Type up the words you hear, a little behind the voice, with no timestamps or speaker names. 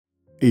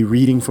A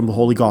reading from the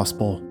Holy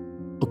Gospel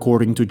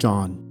according to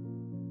John.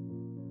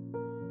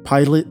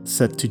 Pilate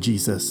said to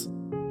Jesus,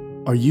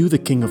 "Are you the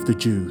king of the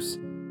Jews?"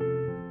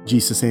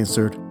 Jesus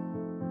answered,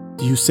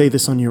 "Do you say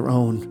this on your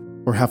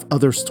own, or have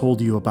others told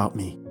you about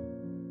me?"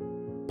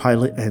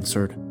 Pilate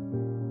answered,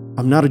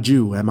 "I'm not a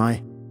Jew, am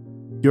I?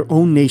 Your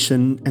own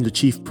nation and the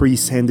chief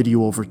priests handed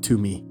you over to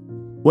me.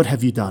 What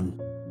have you done?"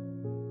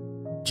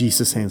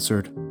 Jesus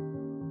answered,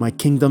 "My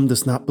kingdom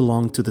does not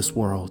belong to this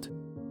world.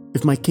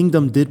 If my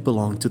kingdom did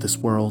belong to this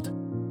world,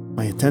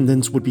 my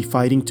attendants would be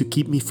fighting to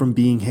keep me from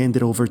being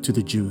handed over to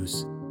the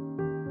Jews.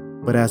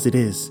 But as it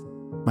is,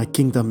 my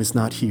kingdom is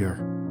not here."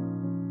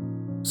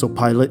 So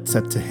Pilate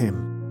said to him,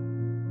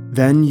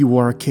 "Then you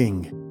are a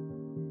king."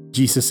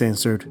 Jesus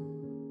answered,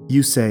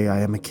 "You say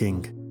I am a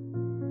king.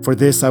 For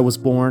this I was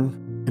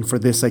born, and for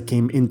this I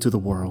came into the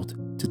world,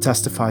 to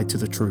testify to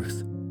the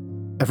truth.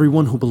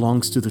 Everyone who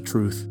belongs to the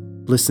truth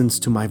listens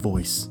to my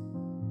voice."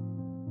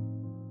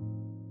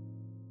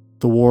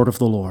 The word of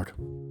the Lord.